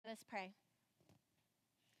us pray.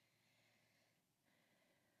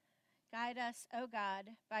 Guide us, O God,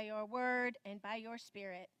 by your word and by your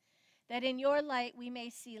Spirit, that in your light we may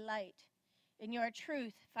see light, in your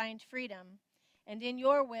truth find freedom, and in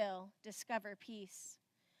your will discover peace.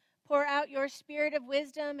 Pour out your spirit of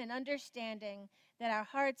wisdom and understanding, that our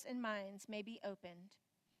hearts and minds may be opened.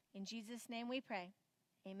 In Jesus' name we pray.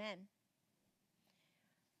 Amen.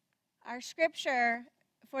 Our scripture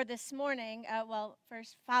for this morning,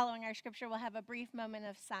 first following our scripture, we'll have a brief moment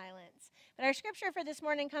of silence. But our scripture for this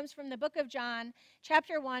morning comes from the book of John,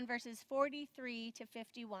 chapter 1, verses 43 to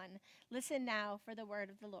 51. Listen now for the word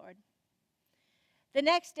of the Lord. The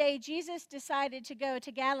next day, Jesus decided to go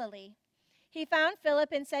to Galilee. He found Philip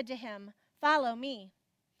and said to him, "Follow me."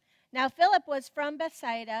 Now Philip was from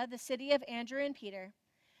Bethsaida, the city of Andrew and Peter.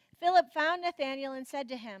 Philip found Nathanael and said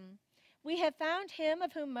to him, "We have found him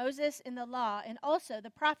of whom Moses in the law and also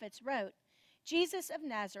the prophets wrote, Jesus of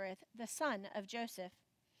Nazareth, the son of Joseph."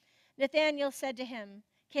 Nathanael said to him,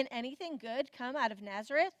 "Can anything good come out of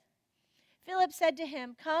Nazareth?" Philip said to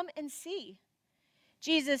him, "Come and see."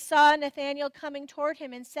 Jesus saw Nathanael coming toward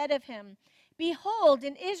him and said of him, "Behold,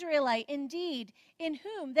 an Israelite indeed, in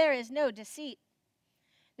whom there is no deceit."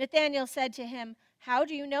 Nathanael said to him, "How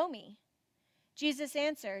do you know me?" Jesus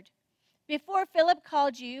answered, "Before Philip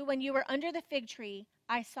called you, when you were under the fig tree,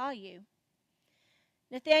 I saw you."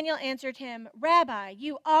 Nathanael answered him, "Rabbi,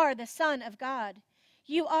 you are the Son of God.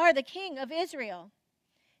 You are the King of Israel."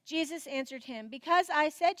 Jesus answered him, "Because I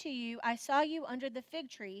said to you, I saw you under the fig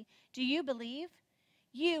tree, do you believe?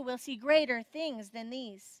 You will see greater things than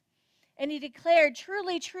these." And he declared,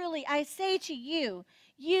 "Truly, truly, I say to you,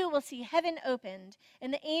 you will see heaven opened,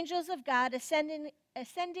 and the angels of God ascending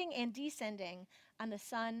and descending on the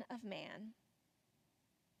Son of Man."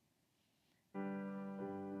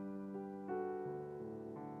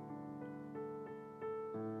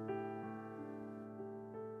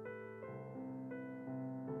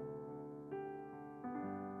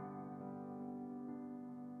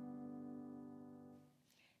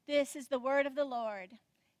 This is the word of the Lord.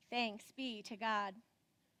 Thanks be to God.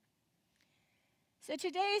 So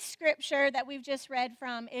today's scripture that we've just read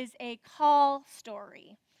from is a call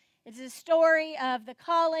story. It's a story of the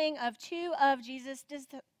calling of two of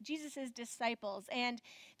Jesus's disciples. And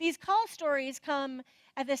these call stories come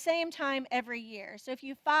at the same time every year. So if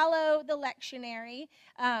you follow the lectionary,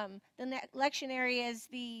 lectionary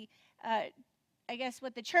is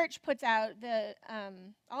what the church puts out,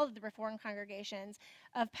 all of the Reformed congregations,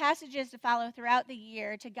 of passages to follow throughout the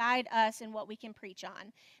year to guide us in what we can preach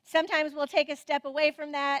on. Sometimes we'll take a step away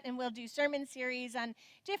from that and we'll do sermon series on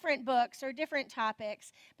different books or different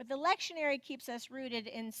topics, but the lectionary keeps us rooted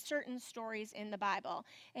in certain stories in the Bible.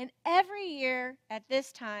 And every year at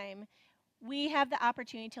this time, we have the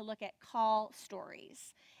opportunity to look at call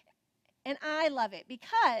stories. And I love it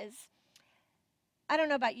because, I don't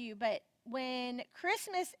know about you, but when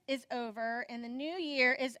Christmas is over and the new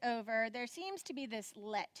year is over, there seems to be this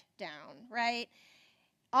letdown, right?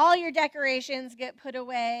 All your decorations get put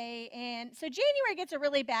away, and so January gets a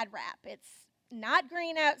really bad rap. It's not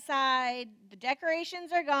green outside, the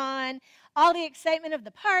decorations are gone, all the excitement of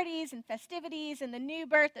the parties and festivities and the new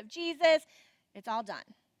birth of Jesus, it's all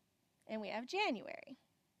done. And we have January.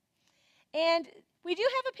 And we do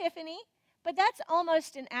have Epiphany, but that's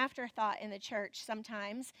almost an afterthought in the church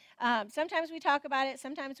sometimes. Sometimes we talk about it.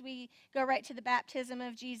 Sometimes we go right to the baptism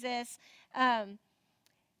of Jesus. And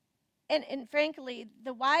frankly,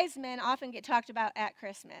 the wise men often get talked about at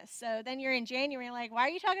Christmas. So then you're in January and like, why are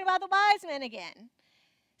you talking about the wise men again?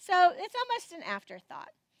 So it's almost an afterthought.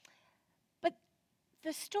 But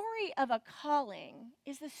the story of a calling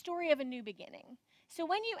is the story of a new beginning. So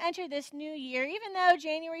when you enter this new year, even though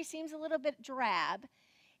January seems a little bit drab,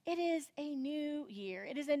 it is a new year.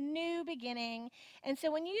 It is a new beginning. And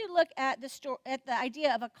so when you look at the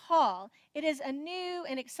idea of a call, it is a new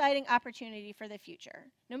and exciting opportunity for the future,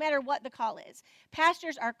 no matter what the call is.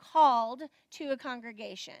 Pastors are called to a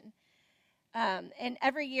congregation. And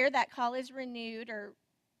every year that call is renewed, or,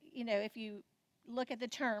 if you look at the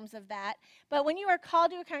terms of that. But when you are called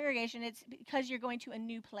to a congregation, it's because you're going to a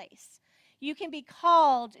new place. You can be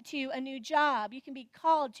called to a new job. You can be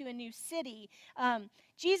called to a new city.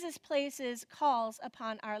 Jesus places calls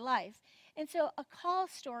upon our life. And so a call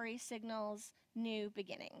story signals new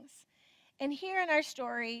beginnings. And here in our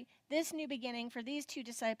story, this new beginning for these two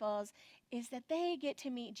disciples is that they get to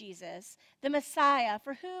meet Jesus, the Messiah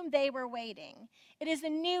for whom they were waiting. It is a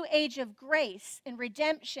new age of grace and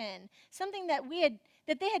redemption, something that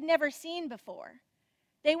they had never seen before.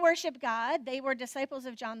 They worship God. They were disciples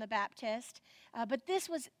of John the Baptist. But this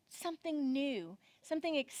was something new,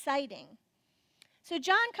 something exciting. So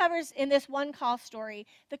John covers in this one call story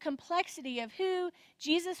the complexity of who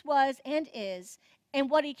Jesus was and is and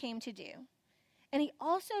what he came to do. And he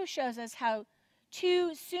also shows us how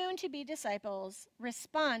two soon to be disciples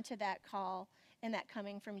respond to that call and that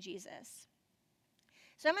coming from Jesus.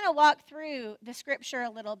 So I'm going to walk through the scripture a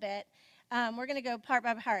little bit. We're going to go part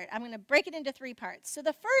by part. I'm going to break it into three parts. So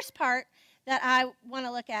the first part that I want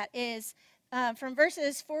to look at is from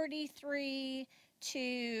verses 43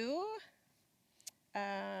 to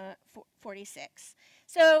 46.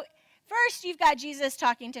 So first, you've got Jesus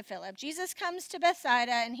talking to Philip. Jesus comes to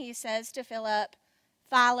Bethsaida, and he says to Philip,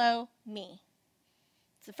 "Follow me."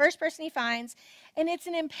 It's the first person he finds, and it's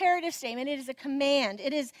an imperative statement. It is a command.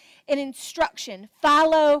 It is an instruction.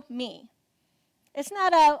 Follow me. It's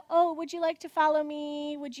not oh, would you like to follow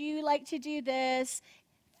me? Would you like to do this?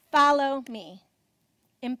 Follow me.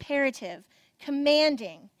 Imperative,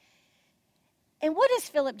 commanding. And what does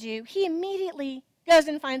Philip do? He immediately goes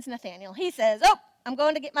and finds Nathanael. He says, "Oh, I'm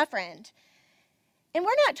going to get my friend." And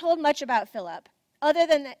we're not told much about Philip, other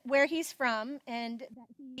than where he's from, and that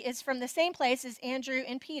he is from the same place as Andrew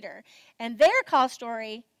and Peter. And their call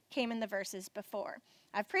story came in the verses before.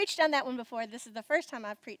 I've preached on that one before. This is the first time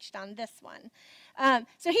I've preached on this one.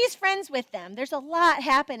 So he's friends with them. There's a lot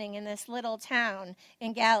happening in this little town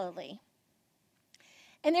in Galilee.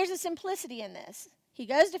 And there's a simplicity in this. He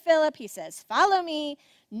goes to Philip. He says, "Follow me."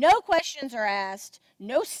 No questions are asked.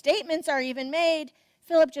 No statements are even made.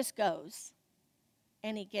 Philip just goes.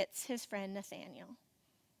 And he gets his friend Nathanael.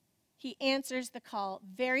 He answers the call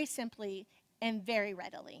very simply and very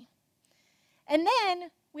readily. And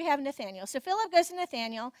then we have Nathanael. So Philip goes to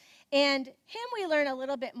Nathanael, and him we learn a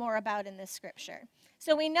little bit more about in this scripture.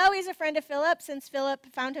 So we know he's a friend of Philip, since Philip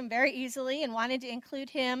found him very easily and wanted to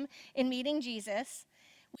include him in meeting Jesus.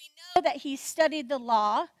 We know that he studied the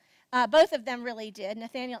law. Both of them really did,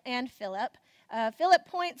 Nathanael and Philip. Philip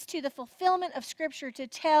points to the fulfillment of Scripture to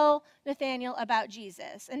tell Nathanael about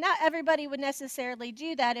Jesus. And not everybody would necessarily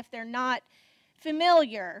do that if they're not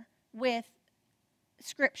familiar with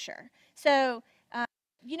Scripture. So,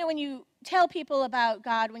 when you tell people about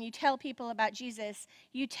God, when you tell people about Jesus,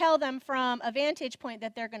 you tell them from a vantage point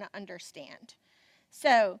that they're going to understand.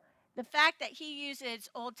 So, the fact that he uses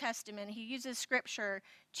Old Testament, he uses Scripture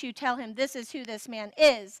to tell him this is who this man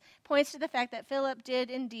is, points to the fact that Philip did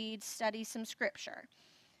indeed study some Scripture.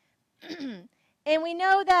 And we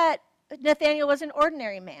know that Nathanael was an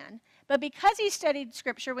ordinary man, but because he studied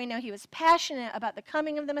Scripture, we know he was passionate about the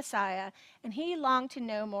coming of the Messiah, and he longed to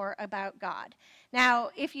know more about God. Now,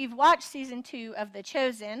 if you've watched season 2 of The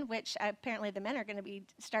Chosen, which apparently the men are going to be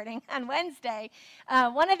starting on Wednesday,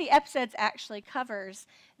 one of the episodes actually covers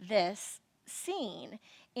this scene,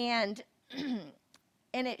 and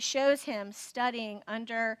and it shows him studying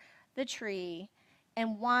under the tree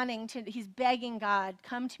and he's begging God,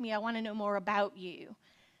 "Come to me, I want to know more about you."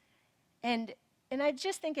 And I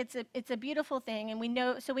just think it's a beautiful thing, and we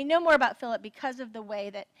know more about Philip because of the way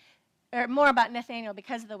that, or more about Nathanael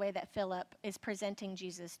because of the way that Philip is presenting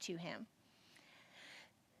Jesus to him.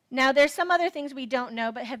 Now, there's some other things we don't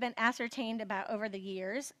know but have been ascertained about over the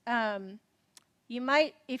years. You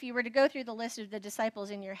might, if you were to go through the list of the disciples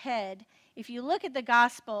in your head, if you look at the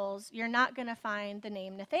Gospels, you're not going to find the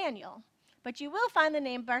name Nathanael. But you will find the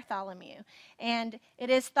name Bartholomew. And it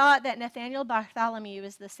is thought that Nathanael Bartholomew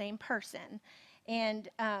is the same person. And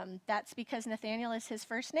that's because Nathanael is his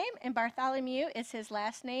first name, and Bartholomew is his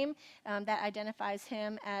last name that identifies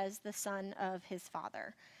him as the son of his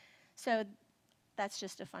father. So that's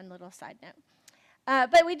just a fun little side note.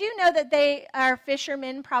 But we do know that they are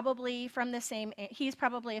fishermen, probably from the same, he's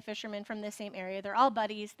probably a fisherman from the same area. They're all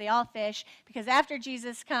buddies. They all fish, because after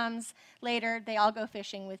Jesus comes later, they all go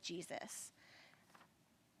fishing with Jesus.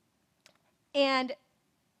 And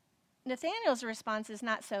Nathanael's response is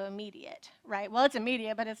not so immediate, right? Well, it's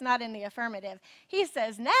immediate, but it's not in the affirmative. He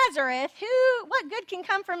says, "Nazareth, what good can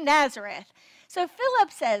come from Nazareth?" So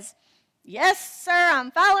Philip says, "Yes, sir,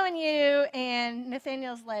 I'm following you." And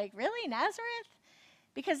Nathanael's like, "Really, Nazareth?"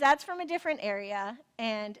 Because that's from a different area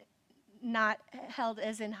and not held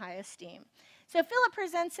as in high esteem. So Philip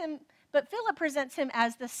presents him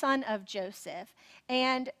as the son of Joseph.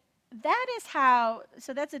 And that is how,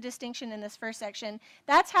 so that's a distinction in this first section.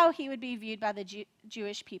 That's how he would be viewed by the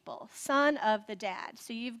Jewish people, son of the dad.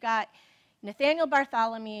 So you've got Nathanael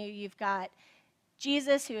Bartholomew, you've got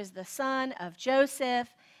Jesus, who is the son of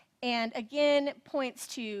Joseph, and again points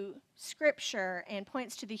to Scripture and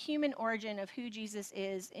points to the human origin of who Jesus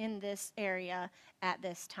is in this area at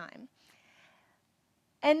this time.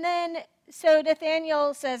 And then, so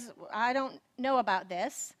Nathanael says, "I don't know about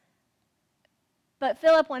this." But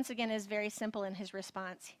Philip, once again, is very simple in his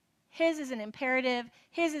response. His is an imperative.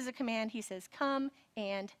 His is a command. He says, come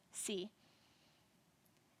and see.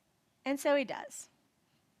 And so he does.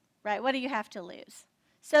 Right? What do you have to lose?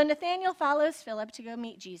 So Nathanael follows Philip to go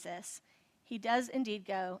meet Jesus. He does indeed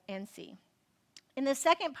go and see. In the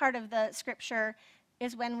second part of the scripture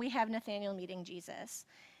is when we have Nathanael meeting Jesus.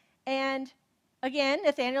 And again,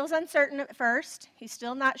 Nathanael's uncertain at first. He's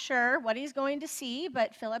still not sure what he's going to see,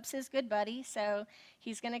 but Philip's his good buddy, so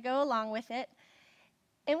he's going to go along with it.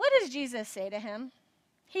 And what does Jesus say to him?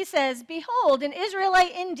 He says, behold, an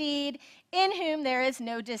Israelite indeed, in whom there is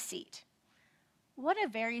no deceit. What a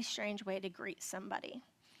very strange way to greet somebody.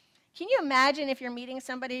 Can you imagine if you're meeting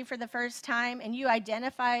somebody for the first time and they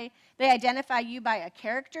identify you by a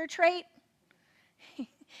character trait?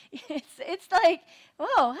 It's like,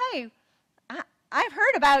 oh, hey, I've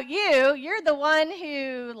heard about you. You're the one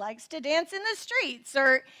who likes to dance in the streets.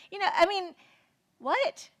 Or,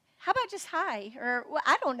 what? How about just hi? Or, well,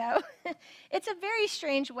 I don't know. It's a very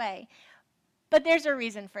strange way. But there's a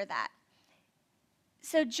reason for that.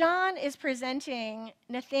 So John is presenting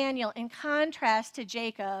Nathanael in contrast to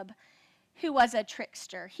Jacob, who was a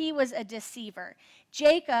trickster. He was a deceiver.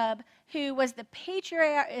 Jacob, who was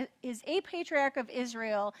is a patriarch of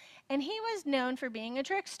Israel, and he was known for being a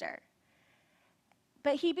trickster.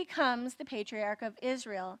 But he becomes the patriarch of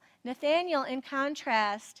Israel. Nathanael, in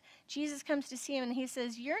contrast, Jesus comes to see him and he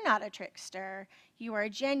says, you're not a trickster. You are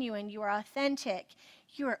genuine. You are authentic.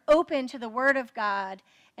 You are open to the word of God.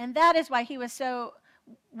 And that is why he was so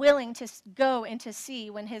willing to go and to see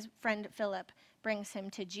when his friend Philip brings him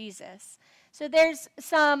to Jesus. So there's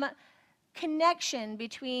some connection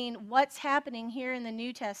between what's happening here in the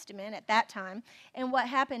New Testament at that time and what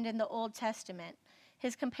happened in the Old Testament,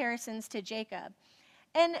 his comparisons to Jacob.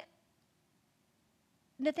 And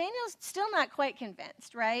Nathanael's still not quite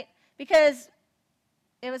convinced, right? Because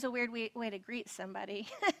it was a weird way to greet somebody.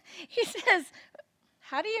 He says,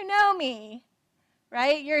 how do you know me?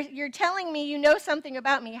 Right? You're telling me you know something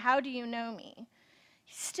about me. How do you know me?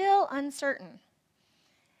 He's still uncertain.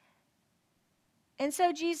 And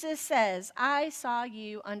so Jesus says, I saw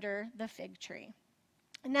you under the fig tree.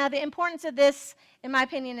 Now, the importance of this, in my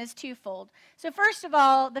opinion, is twofold. So first of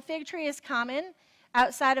all, the fig tree is common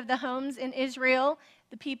outside of the homes in Israel.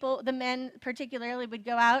 The men particularly, would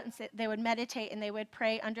go out and they would meditate and they would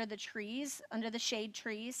pray under the trees, under the shade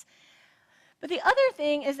trees. But the other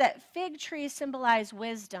thing is that fig trees symbolize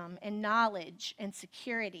wisdom and knowledge and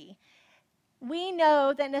security. We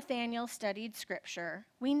know that Nathanael studied Scripture.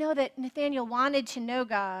 We know that Nathanael wanted to know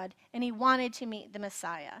God and he wanted to meet the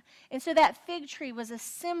Messiah. And so that fig tree was a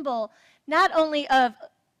symbol not only of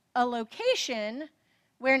a location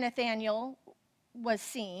where Nathanael was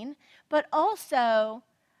seen, but also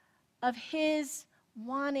of his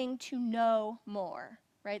wanting to know more,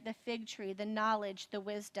 right? The fig tree, the knowledge, the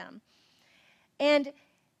wisdom. And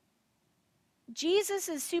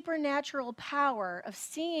Jesus' supernatural power of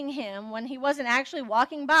seeing him when he wasn't actually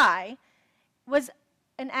walking by was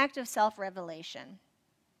an act of self-revelation.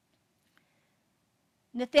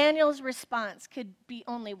 Nathanael's response could be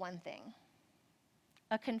only one thing: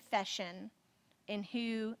 a confession in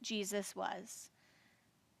who Jesus was.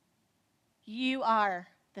 You are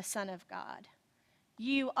the Son of God.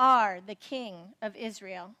 You are the King of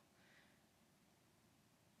Israel.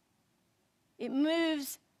 It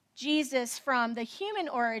moves Jesus from the human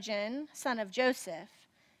origin, son of Joseph,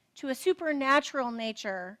 to a supernatural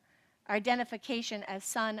nature, identification as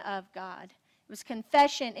Son of God. It was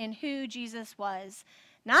confession in who Jesus was,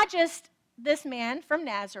 not just this man from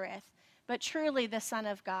Nazareth, but truly the Son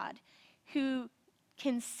of God, who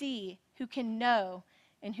can see, who can know,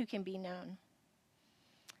 and who can be known.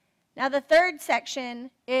 Now, the third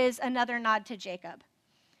section is another nod to Jacob.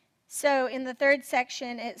 So in the third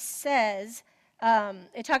section, it says,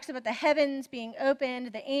 it talks about the heavens being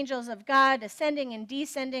opened, the angels of God ascending and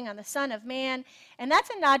descending on the Son of Man. And that's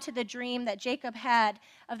a nod to the dream that Jacob had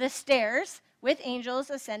of the stairs with angels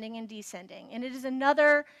ascending and descending. And it is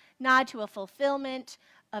another nod to a fulfillment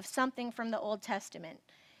of something from the Old Testament.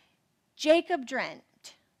 Jacob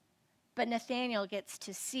dreamt, but Nathanael gets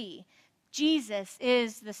to see. Jesus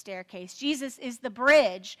is the staircase. Jesus is the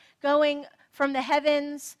bridge going from the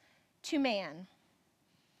heavens to man.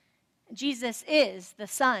 Jesus is the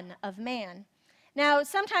Son of Man. Now,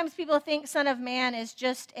 sometimes people think Son of Man is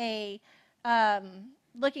just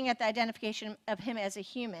looking at the identification of him as a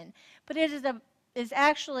human, but it is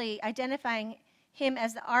actually identifying him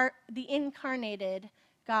as the incarnated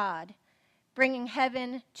God, bringing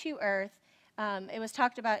heaven to earth. It was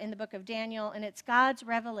talked about in the book of Daniel, and it's God's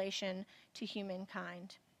revelation to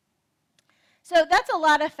humankind. So that's a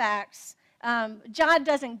lot of facts John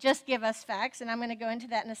doesn't just give us facts, and I'm going to go into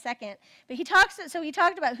that in a second. But he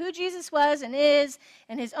talked about who Jesus was and is,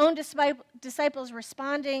 and his own disciples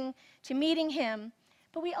responding to meeting him.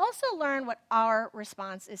 But we also learn what our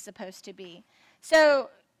response is supposed to be. So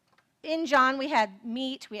in John, we had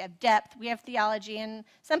meat, we have depth, we have theology, and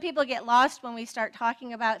some people get lost when we start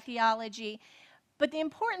talking about theology. But the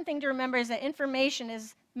important thing to remember is that information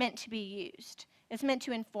is meant to be used. It's meant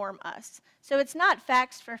to inform us. So it's not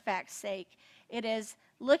facts for facts' sake. It is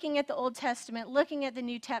looking at the Old Testament, looking at the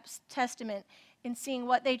New Testament, and seeing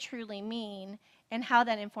what they truly mean and how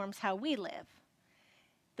that informs how we live.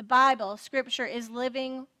 The Bible, Scripture, is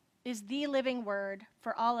the living word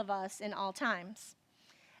for all of us in all times.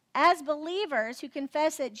 As believers who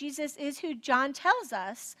confess that Jesus is who John tells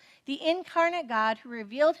us, the incarnate God who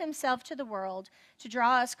revealed himself to the world to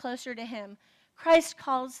draw us closer to him, Christ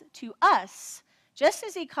calls to us, just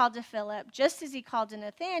as he called to Philip, just as he called to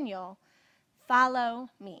Nathanael, follow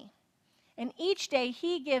me. And each day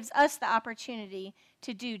he gives us the opportunity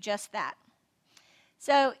to do just that.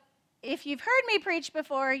 So if you've heard me preach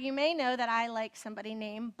before, you may know that I like somebody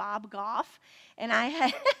named Bob Goff, and I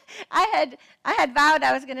had vowed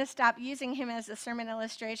I was going to stop using him as a sermon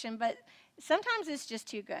illustration, but sometimes it's just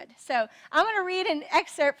too good. So I'm going to read an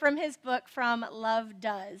excerpt from his book, From Love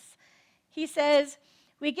Does. He says,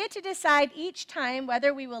 "We get to decide each time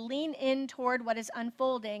whether we will lean in toward what is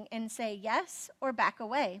unfolding and say yes or back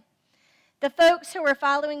away. The folks who were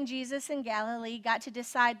following Jesus in Galilee got to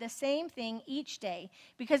decide the same thing each day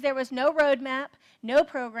because there was no roadmap, no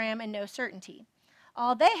program, and no certainty.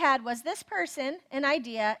 All they had was this person, an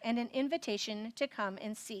idea, and an invitation to come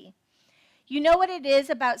and see. You know what it is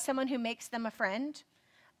about someone who makes them a friend?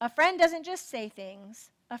 A friend doesn't just say things,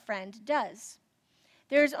 a friend does.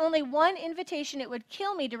 There is only one invitation it would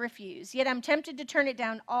kill me to refuse, yet I'm tempted to turn it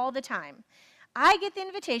down all the time. I get the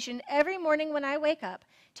invitation every morning when I wake up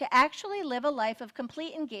to actually live a life of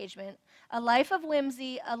complete engagement, a life of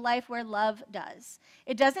whimsy, a life where love does.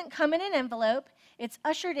 It doesn't come in an envelope. It's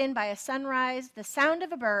ushered in by a sunrise, the sound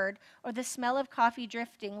of a bird, or the smell of coffee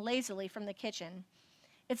drifting lazily from the kitchen.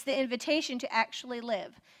 It's the invitation to actually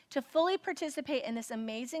live, to fully participate in this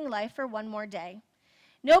amazing life for one more day.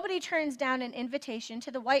 Nobody turns down an invitation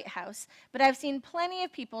to the White House, but I've seen plenty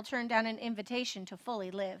of people turn down an invitation to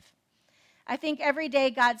fully live. I think every day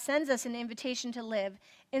God sends us an invitation to live,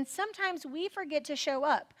 and sometimes we forget to show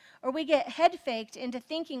up, or we get head faked into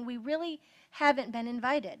thinking we really haven't been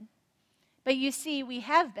invited. But you see, we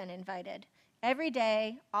have been invited, every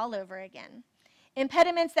day, all over again.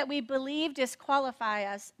 Impediments that we believe disqualify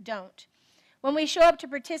us don't. When we show up to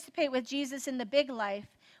participate with Jesus in the big life,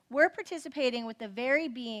 we're participating with the very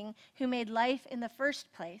being who made life in the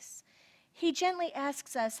first place. He gently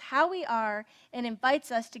asks us how we are and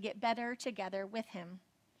invites us to get better together with him.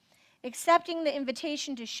 Accepting the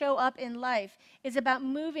invitation to show up in life is about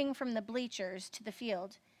moving from the bleachers to the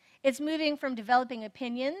field. It's moving from developing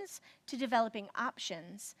opinions to developing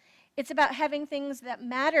options. It's about having things that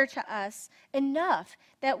matter to us enough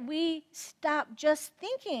that we stop just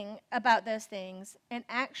thinking about those things and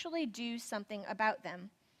actually do something about them.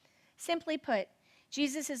 Simply put,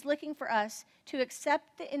 Jesus is looking for us to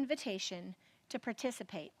accept the invitation to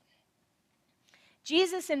participate.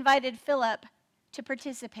 Jesus invited Philip to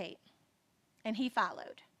participate, and he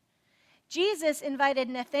followed. Jesus invited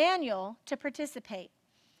Nathanael to participate,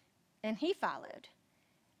 and he followed.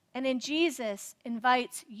 And then Jesus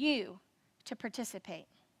invites you to participate.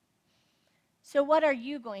 So what are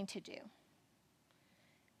you going to do?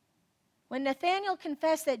 When Nathanael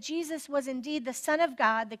confessed that Jesus was indeed the Son of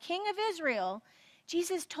God, the King of Israel,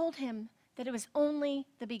 Jesus told him that it was only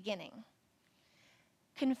the beginning.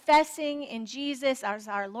 Confessing in Jesus as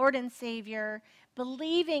our Lord and Savior,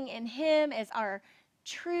 believing in him as our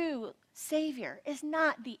true Savior is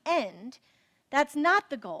not the end. That's not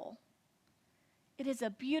the goal. It is a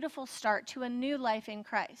beautiful start to a new life in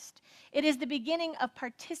Christ. It is the beginning of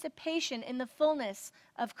participation in the fullness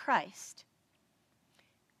of Christ.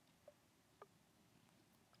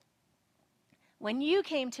 When you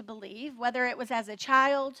came to believe, whether it was as a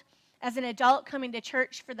child, as an adult coming to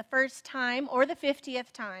church for the first time or the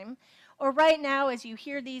 50th time, or right now as you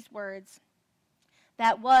hear these words,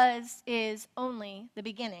 that is only the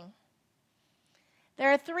beginning.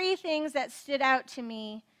 There are three things that stood out to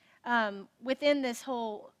me within this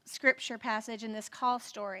whole scripture passage and this call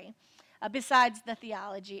story, besides the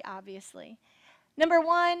theology, obviously. Number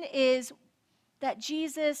one is that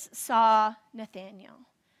Jesus saw Nathanael.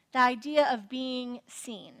 The idea of being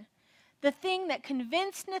seen. The thing that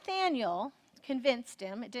convinced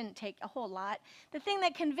him, it didn't take a whole lot. The thing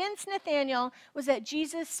that convinced Nathanael was that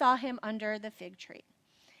Jesus saw him under the fig tree.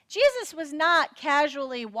 Jesus was not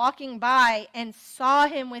casually walking by and saw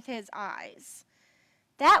him with his eyes.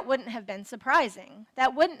 That wouldn't have been surprising.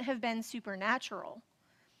 That wouldn't have been supernatural.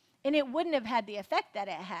 And it wouldn't have had the effect that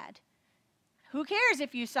it had. Who cares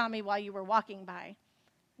if you saw me while you were walking by?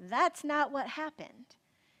 That's not what happened.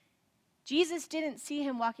 Jesus didn't see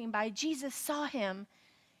him walking by. Jesus saw him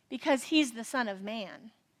because he's the Son of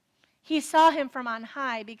Man. He saw him from on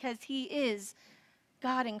high because he is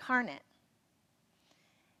God incarnate.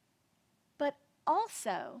 But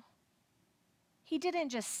also, he didn't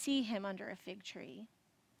just see him under a fig tree.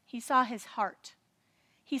 He saw his heart.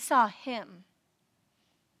 He saw him.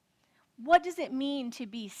 What does it mean to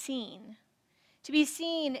be seen? To be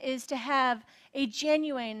seen is to have a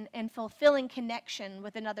genuine and fulfilling connection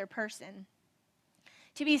with another person.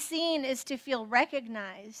 To be seen is to feel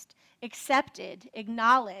recognized, accepted,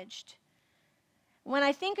 acknowledged. When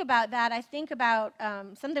I think about that, I think about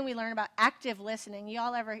something we learn about active listening. You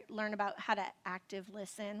all ever learn about how to active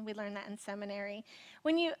listen? We learned that in seminary.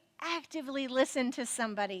 When you actively listen to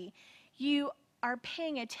somebody, you are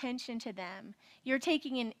paying attention to them. You're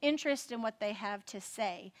taking an interest in what they have to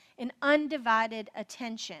say, an undivided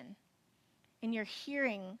attention. And you're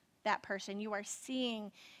hearing that person. You are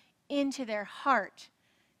seeing into their heart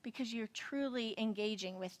because you're truly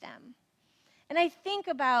engaging with them. And I think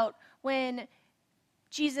about when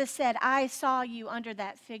Jesus said, I saw you under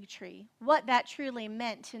that fig tree, what that truly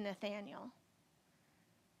meant to Nathanael.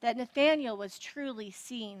 That Nathanael was truly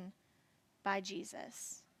seen by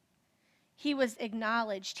Jesus. He was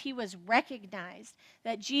acknowledged, he was recognized,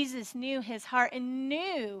 that Jesus knew his heart and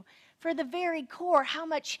knew for the very core how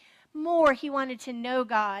much more he wanted to know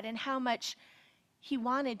God and how much he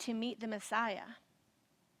wanted to meet the Messiah.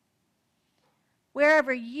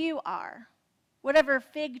 Wherever you are, whatever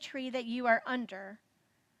fig tree that you are under,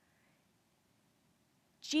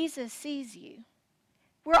 Jesus sees you.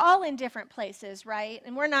 We're all in different places, right?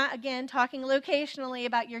 And we're not, again, talking locationally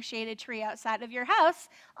about your shaded tree outside of your house,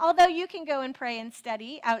 although you can go and pray and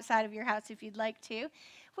study outside of your house if you'd like to.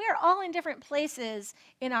 We are all in different places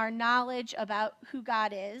in our knowledge about who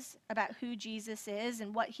God is, about who Jesus is,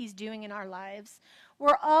 and what he's doing in our lives.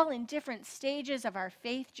 We're all in different stages of our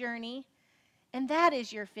faith journey, and that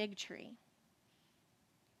is your fig tree.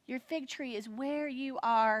 Your fig tree is where you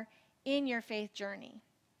are in your faith journey.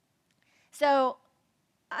 So,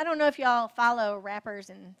 I don't know if y'all follow rappers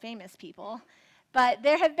and famous people, but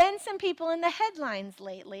there have been some people in the headlines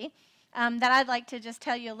lately that I'd like to just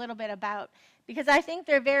tell you a little bit about because I think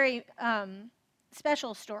they're very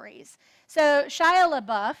special stories. So Shia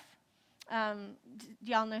LaBeouf, do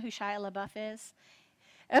y'all know who Shia LaBeouf is?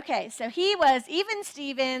 Okay, so he was Even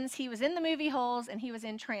Stevens, he was in the movie Holes, and he was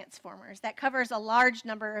in Transformers. That covers a large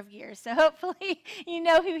number of years, so hopefully you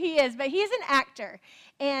know who he is. But he's an actor,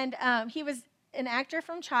 and he was an actor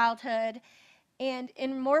from childhood, and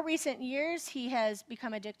in more recent years, he has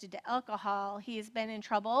become addicted to alcohol. He's been in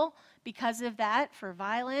trouble because of that for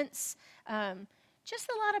violence, just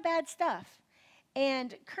a lot of bad stuff.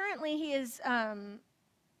 And currently, he has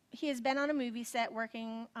been on a movie set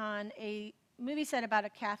working on a movie set about a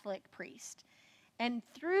Catholic priest. And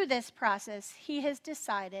through this process, he has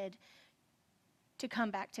decided to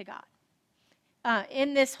come back to God.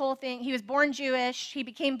 In this whole thing, he was born Jewish, he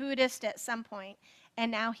became Buddhist at some point,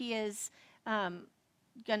 and now he is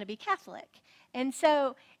going to be Catholic. And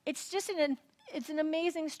so it's just it's an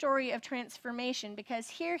amazing story of transformation because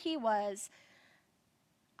here he was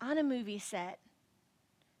on a movie set,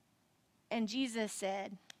 and Jesus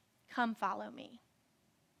said, "Come follow me."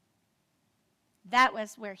 That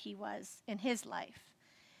was where he was in his life.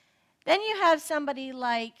 Then you have somebody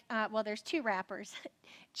like, there's two rappers,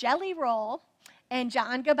 Jelly Roll and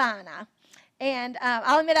John Gabbana. And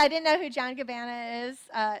I'll admit I didn't know who John Gabbana is.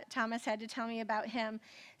 Thomas had to tell me about him.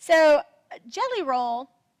 So Jelly Roll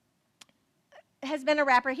has been a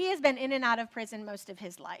rapper. He has been in and out of prison most of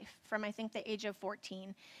his life, from I think the age of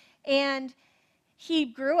 14. And he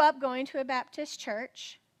grew up going to a Baptist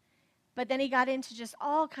church, but then he got into just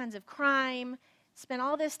all kinds of crime, spent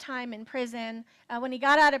all this time in prison. When he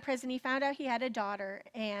got out of prison, he found out he had a daughter,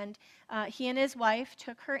 and he and his wife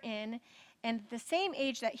took her in. And at the same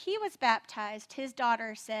age that he was baptized, his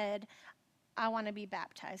daughter said, "I want to be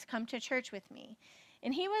baptized. Come to church with me."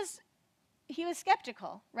 And he was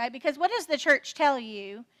skeptical, right? Because what does the church tell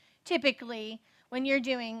you typically when you're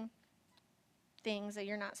doing things that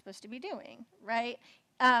you're not supposed to be doing, right?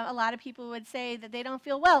 A lot of people would say that they don't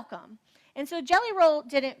feel welcome. And so Jelly Roll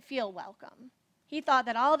didn't feel welcome. He thought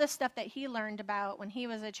that all the stuff that he learned about when he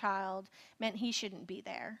was a child meant he shouldn't be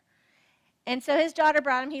there. And so his daughter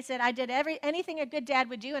brought him. He said, "I did anything a good dad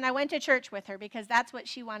would do, and I went to church with her because that's what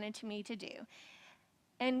she wanted me to do."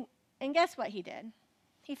 And guess what he did?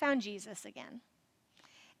 He found Jesus again.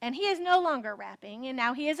 And he is no longer rapping, and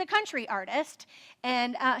now he is a country artist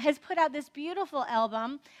and has put out this beautiful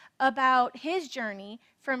album about his journey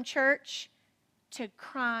from church to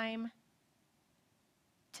crime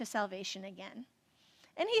to salvation again.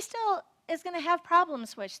 And he still is going to have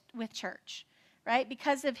problems with church, right,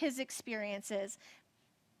 because of his experiences.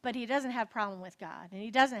 But he doesn't have a problem with God, and he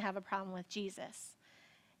doesn't have a problem with Jesus.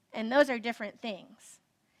 And those are different things.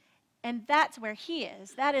 And that's where he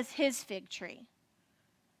is. That is his fig tree.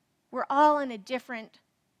 We're all in a different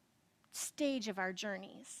stage of our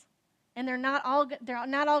journeys. And they're not all going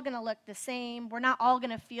to look the same. We're not all going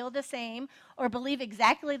to feel the same or believe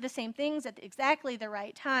exactly the same things at exactly the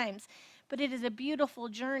right times. But it is a beautiful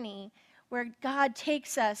journey where God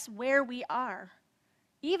takes us where we are,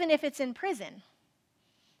 even if it's in prison,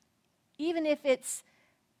 even if it's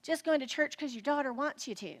just going to church because your daughter wants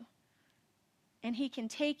you to. And he can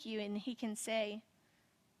take you and he can say,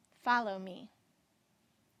 follow me.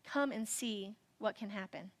 Come and see what can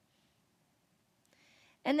happen.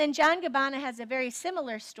 And then John Gabbana has a very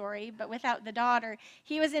similar story, but without the daughter.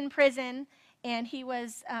 He was in prison, and he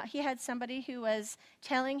had somebody who was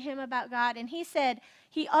telling him about God, and he said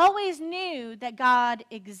he always knew that God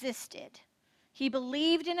existed. He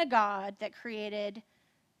believed in a God that created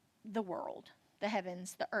the world, the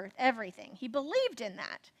heavens, the earth, everything. He believed in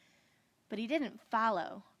that, but he didn't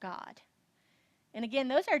follow God. And again,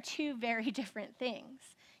 those are two very different things.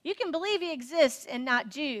 You can believe he exists and not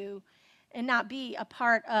do, and not be a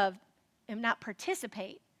part of, and not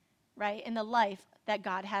participate, right, in the life that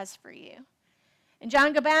God has for you. And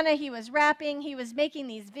John Gabbana, he was rapping, he was making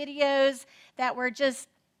these videos that were just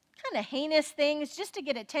kind of heinous things just to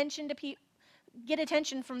get attention to get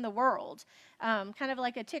attention from the world, kind of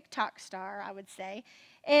like a TikTok star, I would say.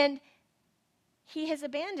 And he has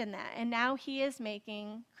abandoned that, and now he is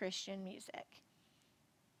making Christian music.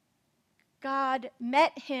 God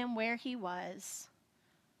met him where he was,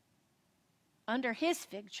 under his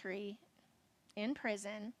fig tree, in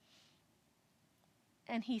prison,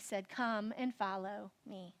 and he said, come and follow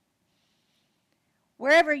me.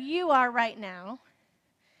 Wherever you are right now,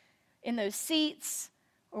 in those seats,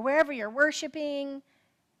 or wherever you're worshiping,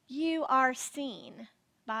 you are seen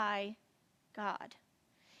by God.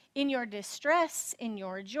 In your distress, in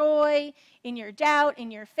your joy, in your doubt, in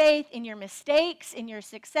your faith, in your mistakes, in your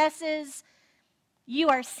successes, you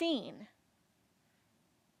are seen.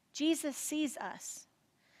 Jesus sees us.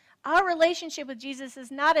 Our relationship with Jesus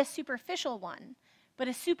is not a superficial one, but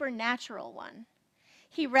a supernatural one.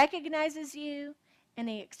 He recognizes you, and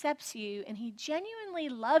he accepts you, and he genuinely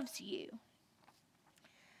loves you.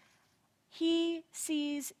 He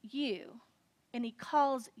sees you, and he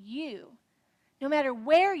calls you, no matter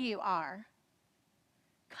where you are.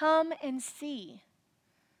 Come and see.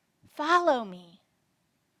 Follow me.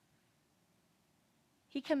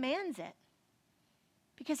 He commands it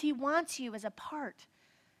because he wants you as a part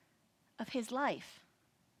of his life.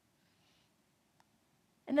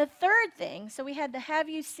 And the third thing, so we had the have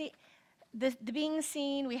you see, the being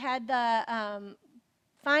seen, we had the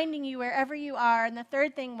finding you wherever you are, and the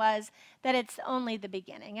third thing was that it's only the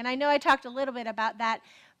beginning. And I know I talked a little bit about that,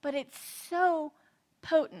 but it's so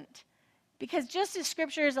potent because just as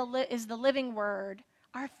Scripture is the living word,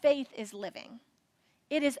 our faith is living.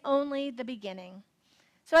 It is only the beginning.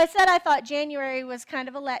 So I said I thought January was kind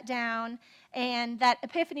of a letdown, and that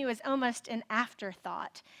Epiphany was almost an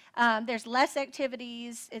afterthought. There's less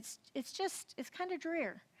activities. It's kind of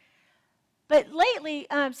drear. But lately,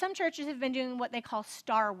 some churches have been doing what they call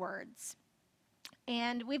star words.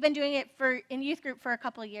 And we've been doing it in youth group for a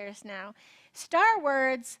couple of years now. Star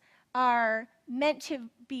words are meant to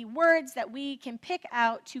be words that we can pick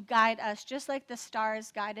out to guide us, just like the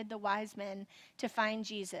stars guided the wise men to find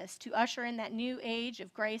Jesus, to usher in that new age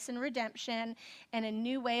of grace and redemption and a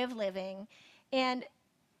new way of living. And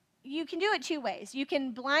you can do it two ways. You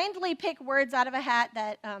can blindly pick words out of a hat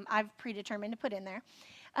that I've predetermined to put in there.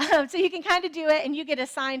 So you can kind of do it, and you get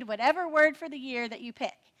assigned whatever word for the year that you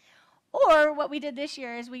pick. Or what we did this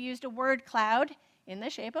year is we used a word cloud in the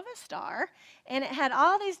shape of a star, and it had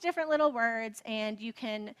all these different little words, and you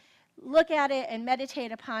can look at it and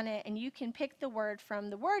meditate upon it, and you can pick the word from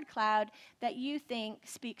the word cloud that you think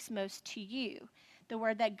speaks most to you, the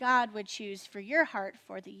word that God would choose for your heart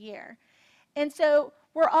for the year. And so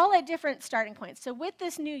we're all at different starting points. So with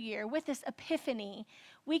this new year, with this epiphany,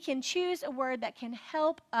 we can choose a word that can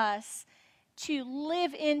help us to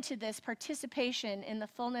live into this participation in the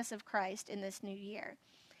fullness of Christ in this new year.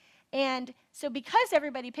 And so because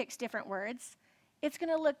everybody picks different words, it's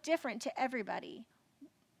going to look different to everybody.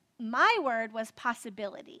 My word was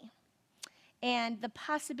possibility. and the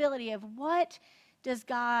possibility of what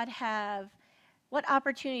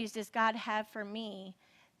opportunities does God have for me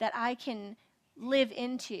that I can live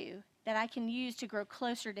into, that I can use to grow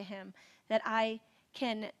closer to him, that I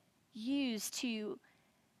can use to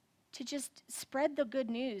just spread the good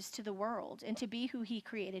news to the world and to be who he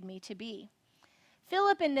created me to be.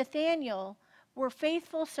 Philip and Nathanael were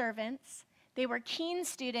faithful servants, they were keen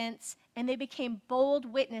students, and they became bold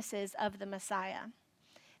witnesses of the Messiah.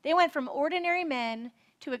 They went from ordinary men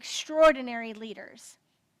to extraordinary leaders.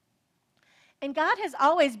 And God has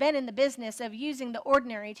always been in the business of using the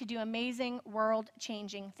ordinary to do amazing,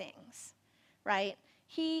 world-changing things, right?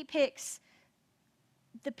 He picks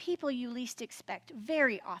the people you least expect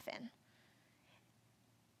very often.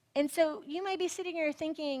 And so you may be sitting here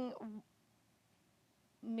thinking,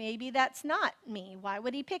 maybe that's not me. Why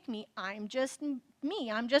would he pick me? I'm just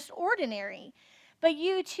me. I'm just ordinary. But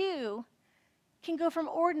you too can go from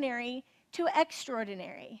ordinary to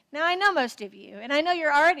extraordinary. Now, I know most of you, and I know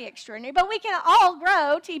you're already extraordinary, but we can all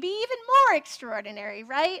grow to be even more extraordinary,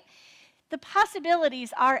 right? The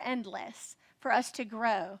possibilities are endless for us to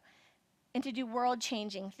grow and to do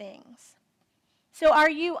world-changing things. So are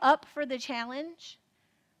you up for the challenge?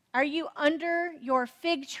 Are you under your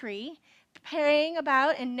fig tree, praying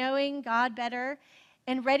about and knowing God better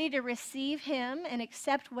and ready to receive him and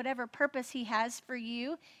accept whatever purpose he has for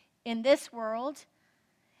you in this world?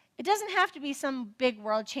 It doesn't have to be some big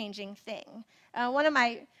world-changing thing.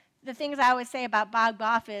 The things I always say about Bob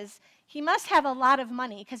Goff is he must have a lot of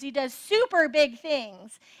money because he does super big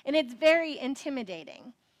things, and it's very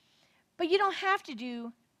intimidating. But you don't have to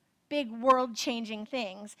do big world-changing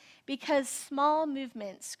things because small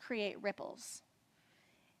movements create ripples.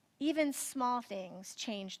 Even small things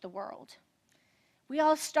change the world. We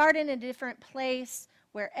all start in a different place.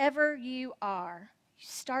 Wherever you are, you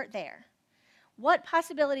start there. What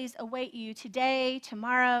possibilities await you today,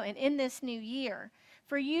 tomorrow, and in this new year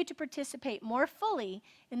for you to participate more fully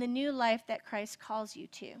in the new life that Christ calls you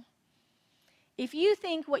to? If you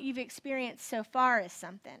think what you've experienced so far is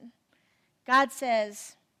something, God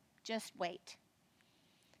says, just wait.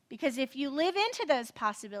 Because if you live into those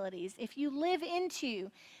possibilities, if you live into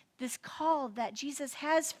this call that Jesus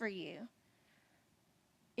has for you,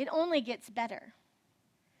 it only gets better.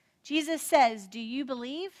 Jesus says, do you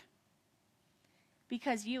believe?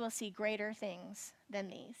 Because you will see greater things than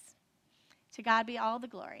these. To God be all the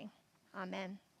glory. Amen.